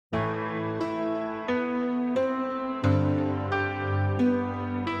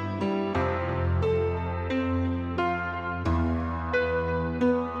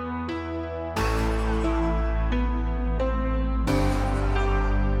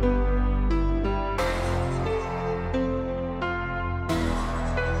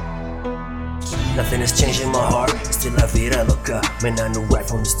Nothing has changed in my heart, it's still la vida, loca. Man, I knew right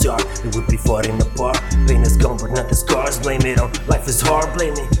from the start it would be falling apart. Pain is gone, but not the scars. Blame it on life is hard,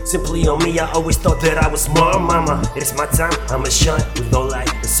 blame it simply on me. I always thought that I was smart, mama. It's my time, I'ma shine with no light.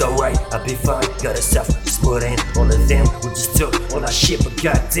 It's alright, I'll be fine. Got a self, just put in all of them who just took all our shit, but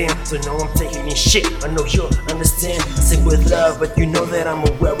goddamn, so now I'm taking in shit. I know you'll understand. I sing with love, but you know that I'm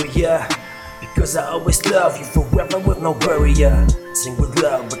a warrior. Because I always love you forever with no barrier. Sing with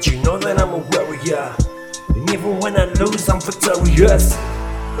love, but you know that I'm a warrior. And even when I lose, I'm victorious.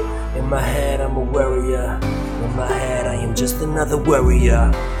 In my head, I'm a warrior. In my head, I am just another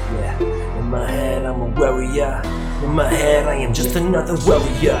warrior. Yeah. In my head, I'm a warrior. In my head, I am just another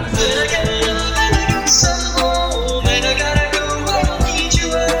warrior. But I gotta love and I got some home. And I gotta go, I don't need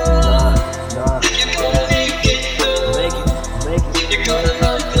you at all. Nah. You're gonna make it though. Make it. You're gonna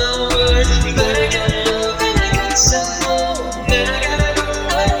love my words. But I gotta love and I got some home. And I gotta go,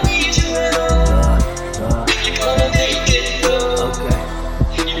 I don't need you at all. You're gonna make it though. Okay.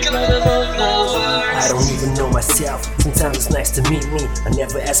 You're gonna love my words. I don't even know myself. Sometimes it's nice to meet me. I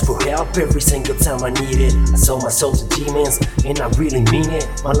never ask for help every single time I need it. I sold my soul to demons, and I really mean it.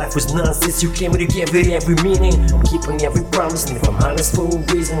 My life was nonsense, you came to give it every meaning. I'm keeping every promise, and if I'm honest for a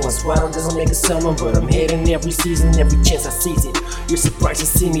reason. Once wild doesn't make a summer, but I'm hitting every season, every chance I seize it. You're surprised to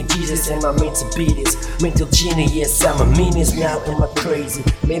see me, Jesus, am I meant to be this? Mental genius, I'm a meanest, now am I crazy?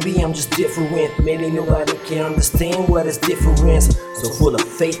 Maybe I'm just different, maybe nobody can understand what is difference. So full of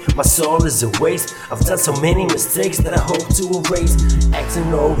faith, my soul is a waste. I've done so many mistakes that I hope to erase.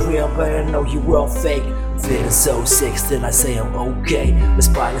 Acting all real, but I know you all fake. Feeling so sick, still I say I'm okay. This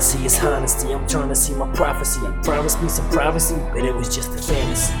policy is honesty, I'm trying to see my prophecy. I promised me some privacy, but it was just a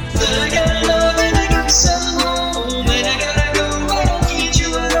fantasy. But I got love and I got some home. And I gotta go, I don't need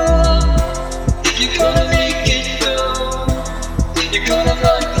you at all. You're gonna make it though. You're gonna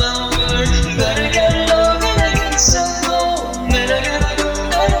love my words. But I got love and I got some home. And I gotta go,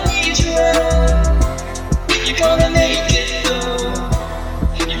 I don't need you at all. You're gonna make it though.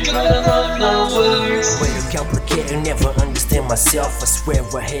 You're gonna love my words. Way too complicated, never understand myself. I swear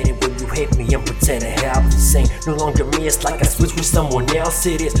I hate it when you hate me and pretend to help. This ain't no longer me, it's like I switched with someone else.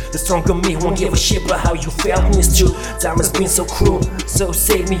 It is the stronger me, won't give a shit about how you felt. And it's true, time has been so cruel. So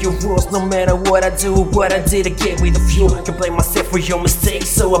save me your rules, no matter what I do, what I did to get me the fuel. I can blame myself for your mistakes,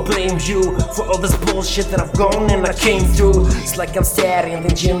 so I blame you for all this bullshit that I've gone and I came through. It's like I'm sad and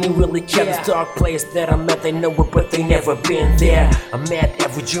then Jimmy really kept this dark place that I'm at. They know it, but they never been there. I'm at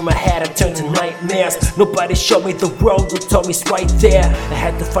every dream I had, I turned to nightmares. Nobody showed me the road, they told me it's right there. I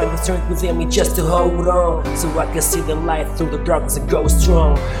had to find the strength within me just to hold on, so I can see the light through the darkness and go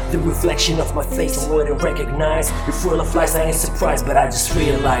strong. The reflection of my face I wouldn't recognize. You're full of lies, I ain't surprised, but I just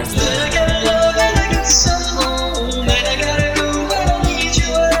realized. But I got love and I got some home.